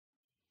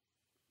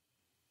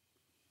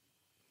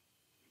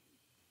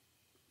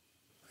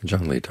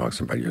John Lee talks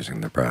about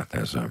using the breath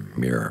as a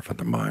mirror for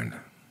the mind.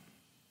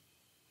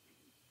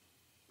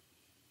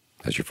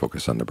 As you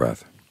focus on the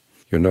breath,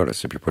 you'll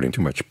notice if you're putting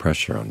too much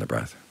pressure on the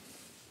breath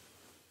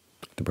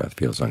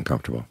feels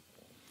uncomfortable.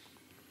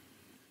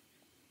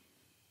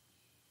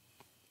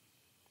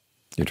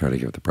 You try to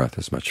give the breath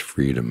as much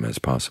freedom as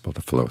possible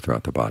to flow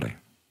throughout the body.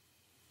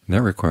 And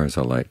that requires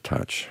a light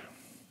touch.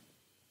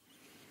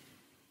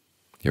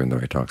 Even though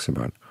he talks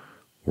about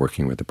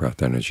working with the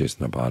breath energies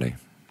in the body,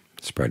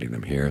 spreading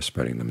them here,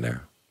 spreading them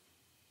there.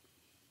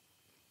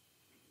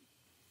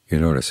 You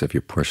notice if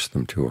you push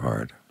them too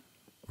hard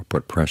or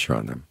put pressure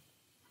on them,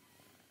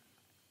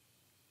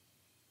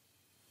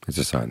 it's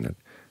a sign that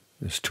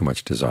there's too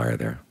much desire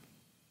there.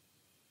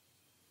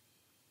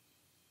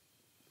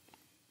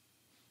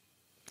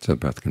 So the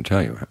breath can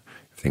tell you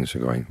if things are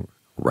going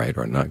right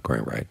or not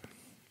going right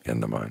in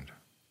the mind.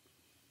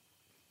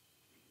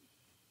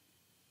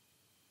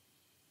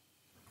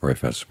 Or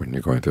if, as when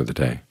you're going through the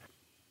day,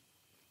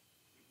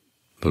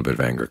 a little bit of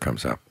anger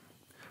comes up,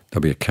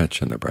 there'll be a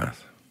catch in the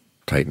breath,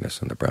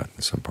 tightness in the breath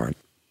in some part.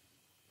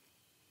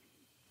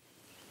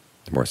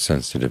 The more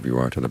sensitive you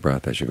are to the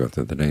breath as you go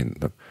through the day,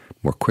 the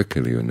more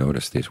quickly you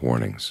notice these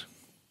warnings.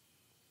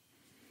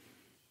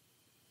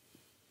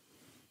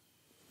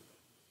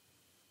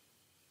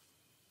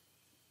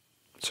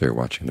 So you're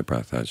watching the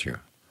breath as you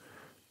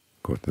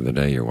go through the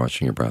day. You're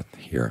watching your breath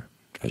here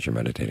as you're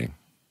meditating,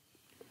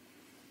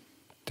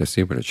 to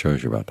see what it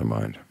shows you about the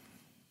mind.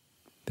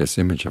 This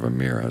image of a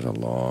mirror has a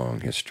long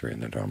history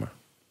in the Dhamma.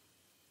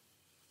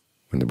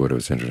 When the Buddha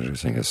was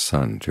introducing his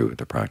son to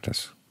the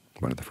practice,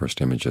 one of the first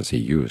images he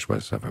used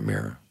was of a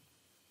mirror.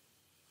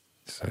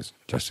 He says,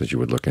 just as you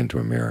would look into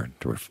a mirror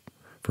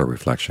for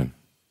reflection,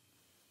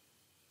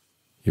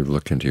 you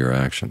look into your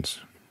actions,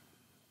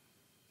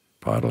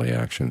 bodily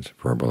actions,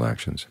 verbal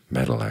actions,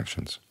 mental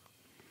actions,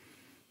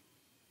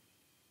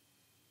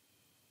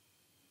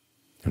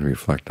 and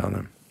reflect on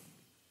them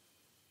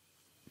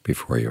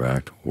before you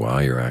act,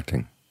 while you're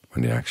acting,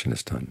 when the action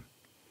is done.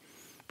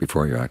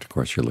 Before you act, of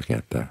course, you're looking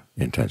at the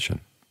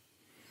intention.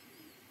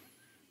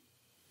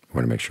 You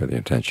want to make sure the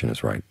intention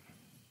is right.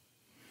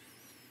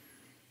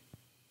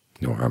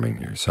 No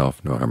harming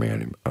yourself, no harming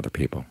any other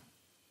people.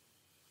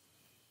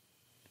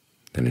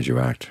 Then as you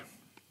act,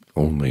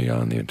 only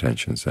on the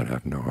intentions that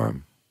have no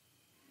harm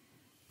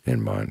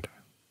in mind.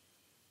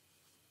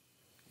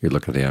 You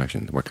look at the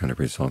action, what kind of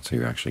results are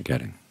you actually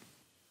getting?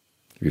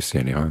 If you see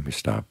any harm, you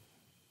stop.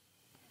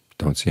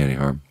 Don't see any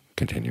harm,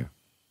 continue.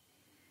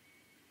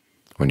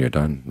 When you're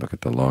done, look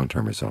at the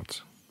long-term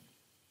results.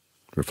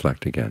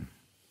 Reflect again.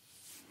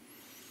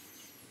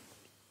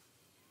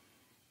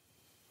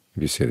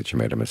 If you see that you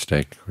made a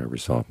mistake,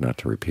 resolve not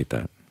to repeat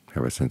that.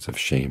 Have a sense of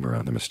shame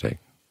around the mistake,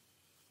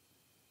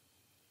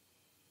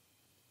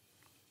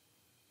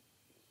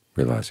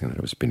 realizing that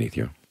it was beneath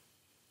you,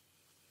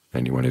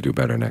 and you want to do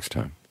better next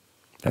time.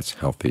 That's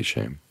healthy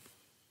shame.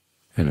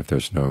 And if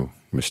there's no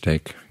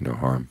mistake, no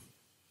harm,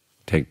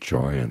 take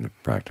joy in the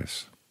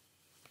practice,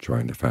 joy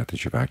in the fact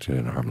that you've acted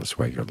in a harmless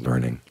way. You're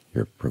learning,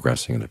 you're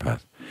progressing in the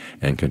path,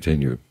 and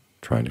continue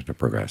trying to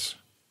progress.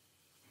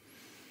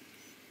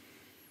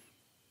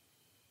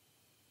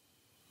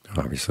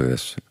 Obviously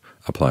this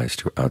applies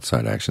to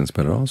outside actions,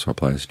 but it also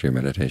applies to your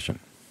meditation.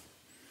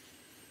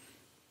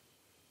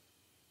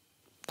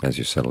 As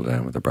you settle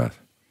down with the breath,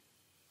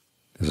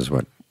 this is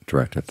what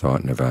directed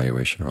thought and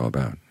evaluation are all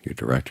about. You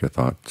direct your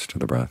thoughts to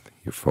the breath,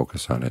 you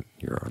focus on it,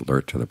 you're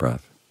alert to the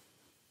breath,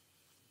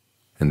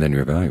 and then you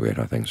evaluate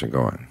how things are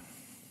going.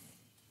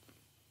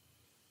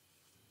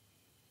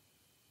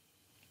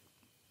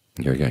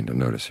 Here again, you'll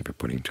notice if you're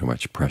putting too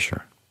much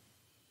pressure.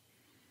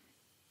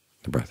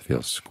 The breath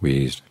feels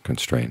squeezed,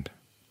 constrained.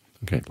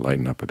 Okay,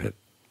 lighten up a bit,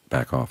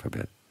 back off a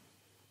bit.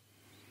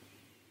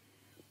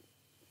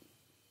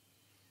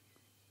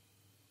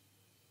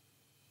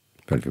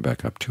 But if you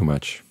back up too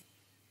much,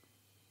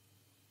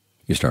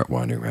 you start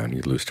wandering around,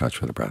 you lose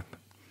touch with the breath.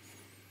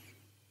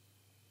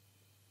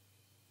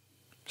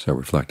 So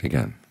reflect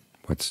again,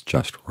 what's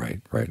just right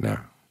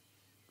now?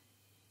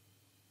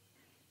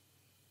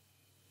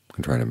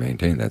 And try to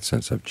maintain that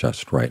sense of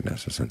just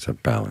rightness, a sense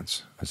of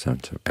balance, a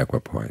sense of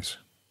equipoise.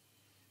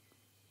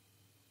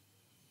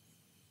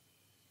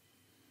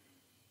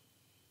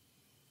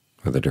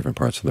 Where the different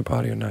parts of the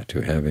body are not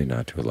too heavy,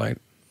 not too light.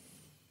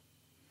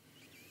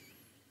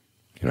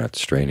 You're not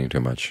straining too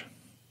much,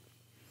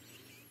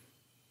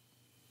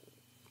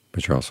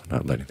 but you're also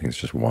not letting things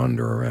just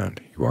wander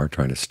around. You are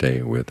trying to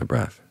stay with the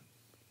breath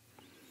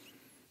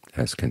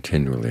as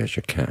continually as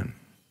you can.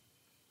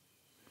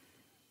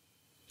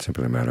 It's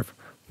simply a matter of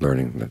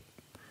learning that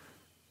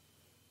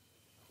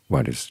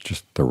what is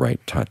just the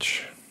right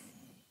touch.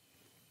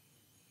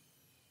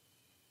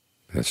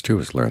 This too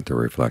is learned through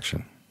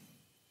reflection.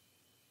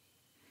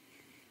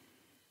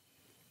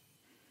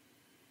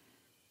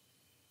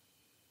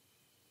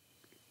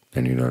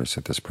 And you notice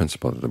that this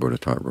principle that the Buddha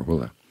taught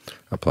Rahula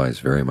applies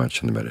very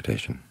much in the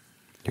meditation.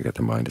 You get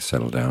the mind to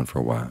settle down for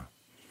a while,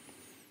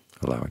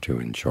 allow it to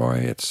enjoy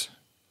its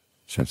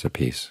sense of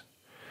peace.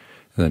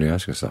 And then you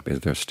ask yourself, is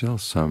there still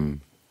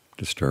some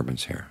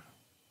disturbance here.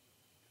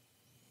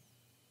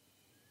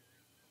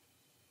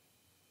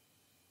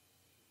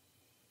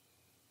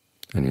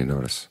 And you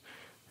notice,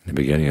 in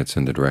the beginning it's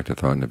in the directed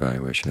thought and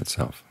evaluation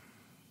itself.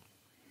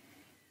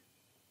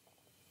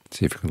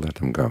 See if you can let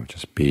them go.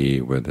 Just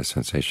be with the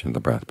sensation of the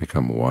breath.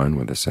 Become one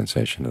with the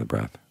sensation of the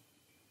breath.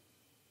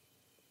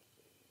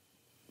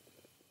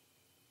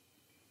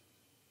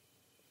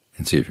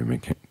 And see if you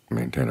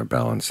maintain a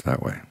balance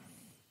that way.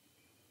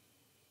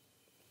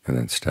 And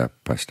then step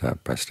by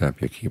step by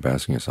step, you keep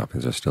asking yourself,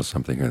 is there still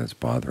something here that's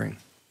bothering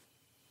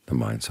the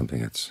mind, something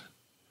that's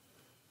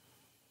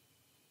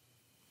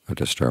a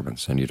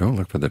disturbance? And you don't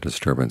look for the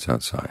disturbance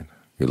outside.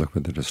 You look for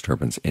the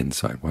disturbance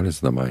inside. What is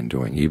the mind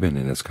doing, even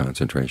in its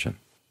concentration?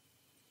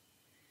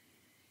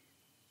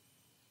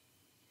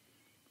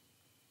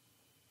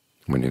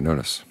 When you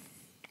notice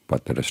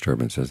what the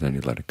disturbance is, then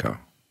you let it go.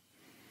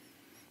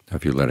 Now,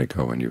 if you let it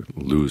go and you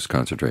lose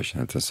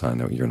concentration, that's a sign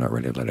that you're not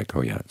ready to let it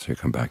go yet, so you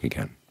come back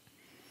again.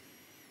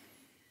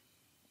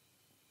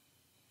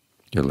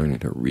 You're learning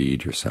to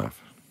read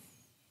yourself.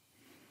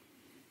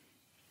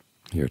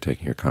 You're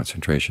taking your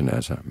concentration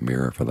as a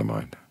mirror for the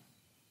mind.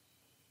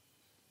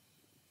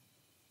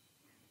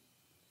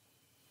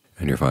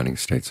 And you're finding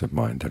states of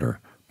mind that are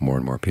more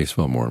and more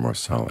peaceful, more and more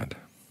solid.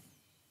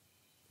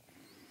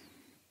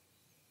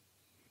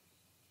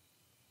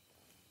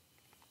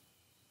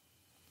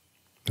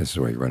 This is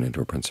where you run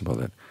into a principle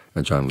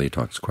that John Lee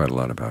talks quite a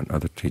lot about.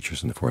 Other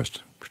teachers in the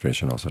forest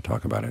tradition also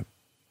talk about it.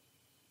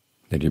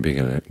 That you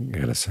begin to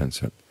get a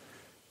sense that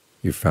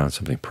you've found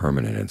something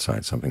permanent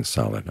inside, something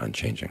solid,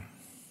 unchanging.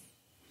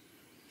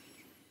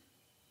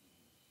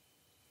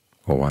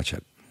 Well, watch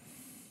it.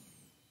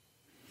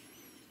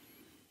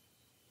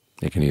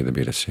 It can either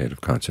be a state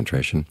of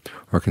concentration,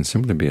 or it can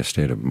simply be a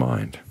state of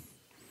mind,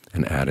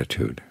 an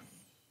attitude,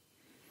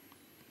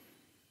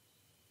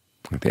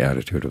 like the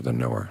attitude of the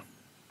knower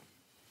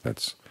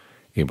that's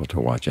able to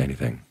watch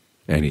anything,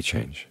 any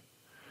change,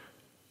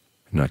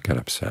 and not get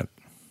upset.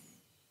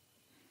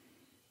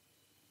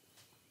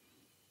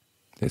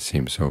 It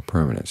seems so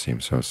permanent, it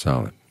seems so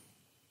solid,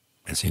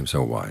 it seems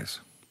so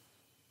wise.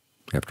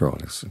 After all,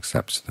 it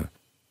accepts the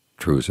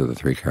truths of the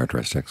three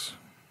characteristics,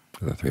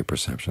 of the three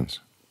perceptions.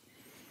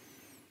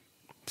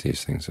 It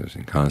sees things as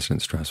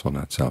inconstant, stressful,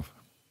 not self.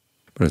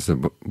 But as the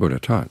Buddha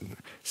taught,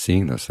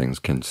 seeing those things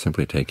can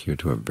simply take you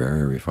to a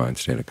very refined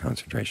state of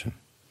concentration.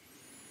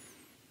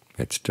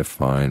 It's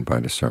defined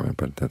by discernment,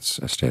 but that's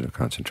a state of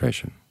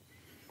concentration.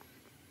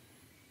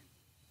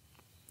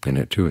 And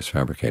it too is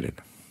fabricated.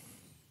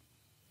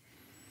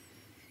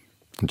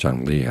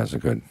 John Lee has a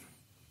good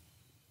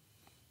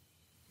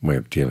way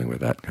of dealing with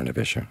that kind of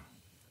issue.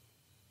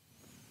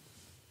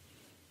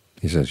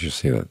 He says you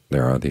see that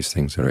there are these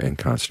things that are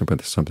inconstant, but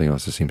there's something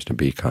else that seems to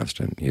be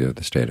constant, either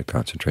the state of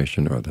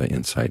concentration or the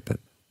insight that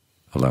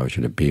allows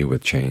you to be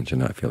with change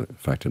and not feel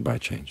affected by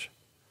change.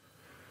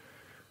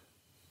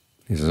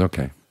 He says,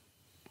 okay,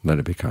 let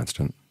it be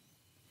constant.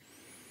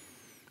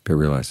 But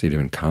realize that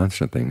even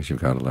constant things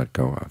you've got to let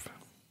go of.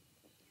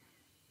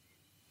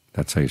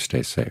 That's how you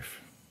stay safe.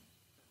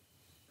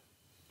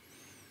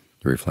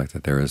 You reflect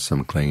that there is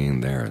some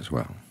clinging there as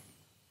well.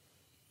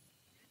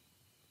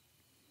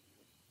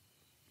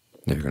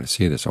 Now, you're going to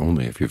see this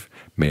only if you've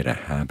made a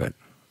habit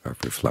of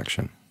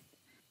reflection.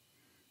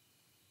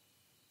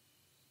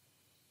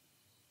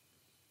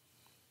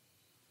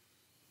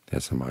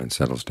 As the mind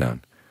settles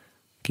down,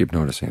 keep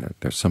noticing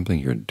that there's something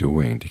you're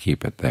doing to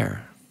keep it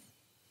there.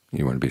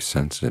 You want to be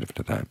sensitive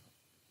to that.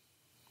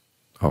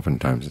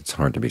 Oftentimes it's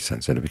hard to be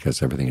sensitive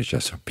because everything is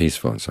just so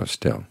peaceful and so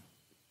still.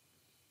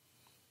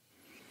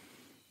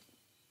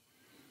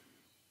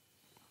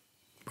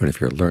 But if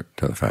you're alert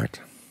to the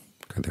fact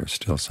that there's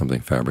still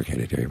something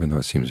fabricated here, even though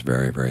it seems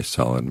very, very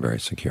solid and very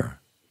secure,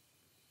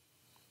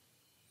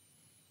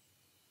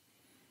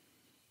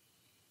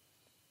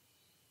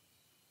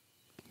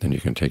 then you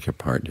can take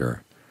apart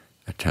your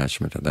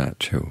attachment to that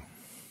too.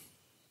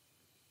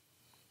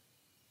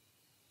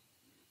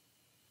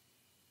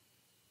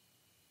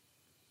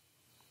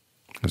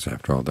 Because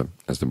after all,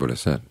 as the Buddha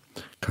said,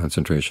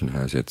 concentration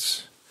has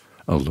its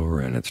allure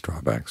and its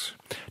drawbacks.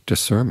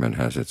 Discernment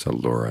has its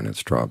allure and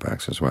its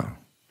drawbacks as well.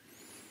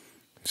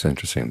 It's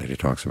interesting that he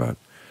talks about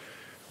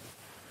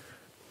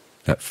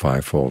that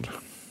fivefold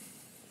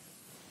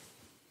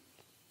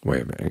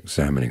way of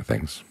examining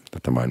things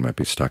that the mind might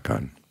be stuck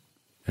on.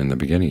 In the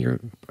beginning, you're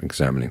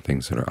examining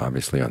things that are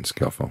obviously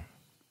unskillful.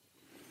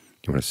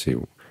 You want to see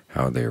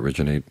how they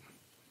originate,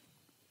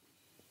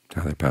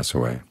 how they pass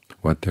away,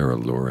 what their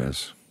allure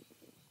is,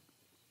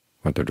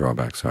 what their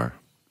drawbacks are.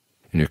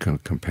 And you can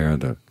compare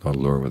the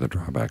allure with the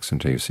drawbacks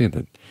until you see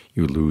that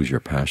you lose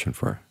your passion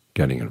for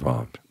getting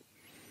involved.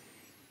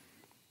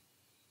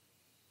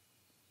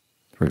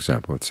 For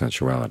example, with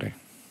sensuality.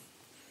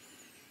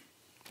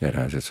 It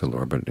has its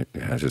allure, but it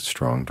has its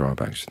strong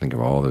drawbacks. Think of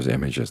all those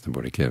images the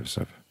Buddha gives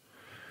of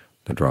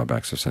the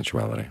drawbacks of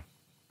sensuality.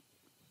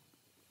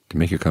 To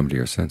make you come to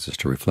your senses,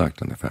 to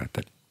reflect on the fact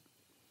that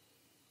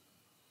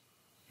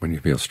when you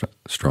feel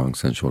strong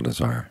sensual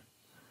desire,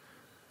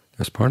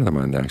 there's part of the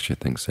mind that actually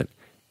thinks that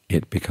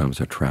it becomes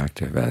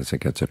attractive as it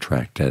gets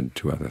attracted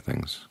to other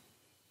things.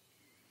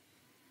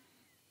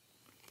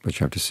 But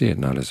you have to see it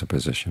not as a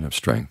position of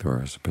strength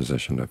or as a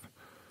position of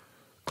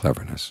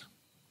cleverness.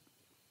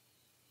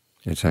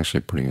 It's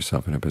actually putting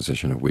yourself in a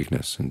position of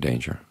weakness and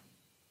danger.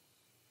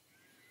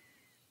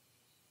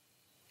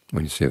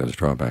 When you see those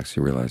drawbacks,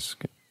 you realize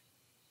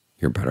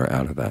you're better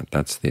out of that.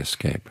 That's the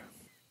escape.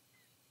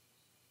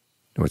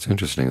 And what's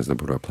interesting is the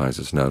Buddha applies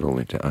this not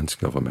only to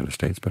unskillful mental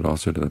states, but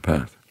also to the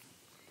path,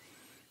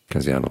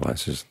 because he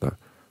analyzes the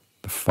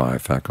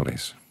five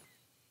faculties.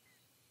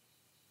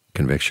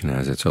 Conviction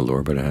has its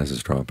allure, but it has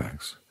its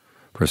drawbacks.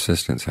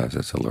 Persistence has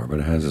its allure, but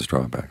it has its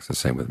drawbacks. The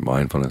same with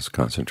mindfulness,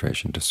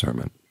 concentration,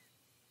 discernment.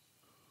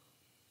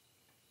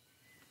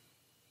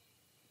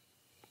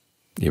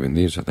 Even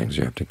these are things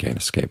you have to gain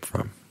escape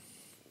from.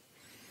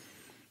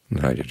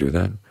 And how do you do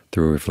that?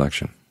 Through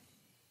reflection.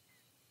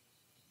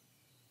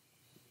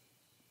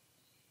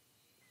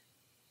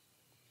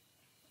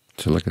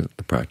 So look at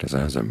the practice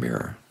as a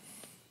mirror.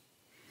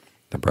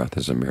 The breath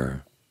is a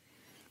mirror.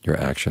 Your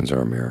actions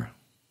are a mirror.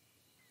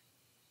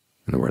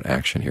 And the word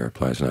action here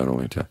applies not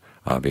only to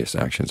obvious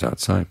actions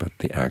outside, but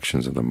the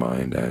actions of the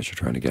mind as you're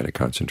trying to get it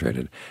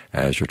concentrated,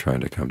 as you're trying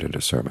to come to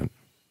discernment.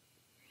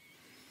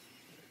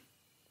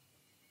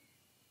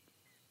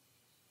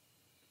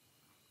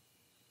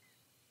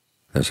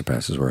 There's a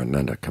passage where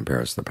Ananda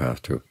compares the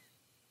path to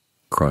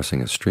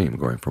crossing a stream,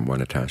 going from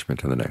one attachment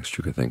to the next.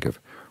 You could think of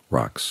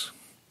rocks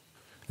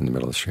in the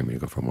middle of the stream. You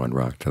go from one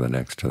rock to the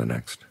next to the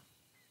next.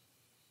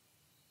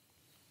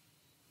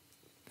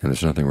 And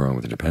there's nothing wrong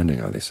with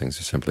depending on these things.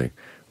 You simply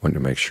want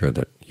to make sure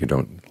that you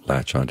don't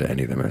latch onto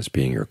any of them as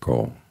being your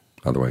goal.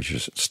 Otherwise you're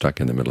just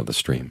stuck in the middle of the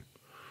stream.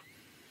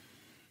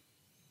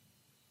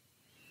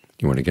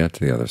 You want to get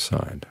to the other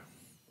side.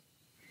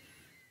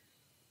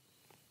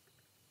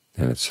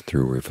 And it's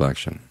through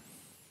reflection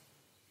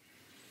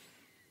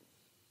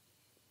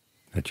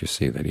that you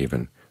see that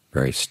even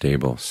very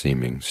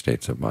stable-seeming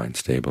states of mind,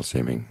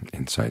 stable-seeming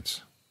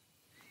insights,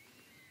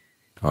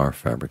 are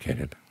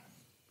fabricated,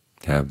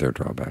 have their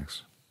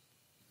drawbacks,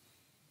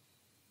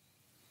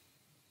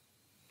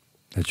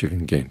 that you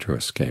can gain through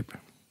escape.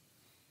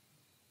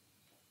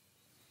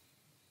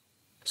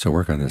 So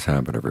work on this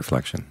habit of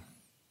reflection,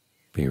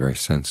 being very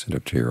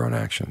sensitive to your own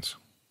actions.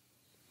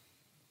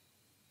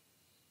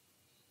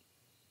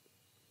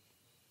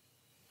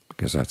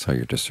 Because that's how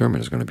your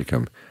discernment is going to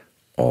become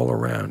all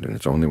around, and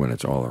it's only when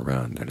it's all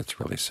around that it's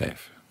really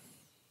safe.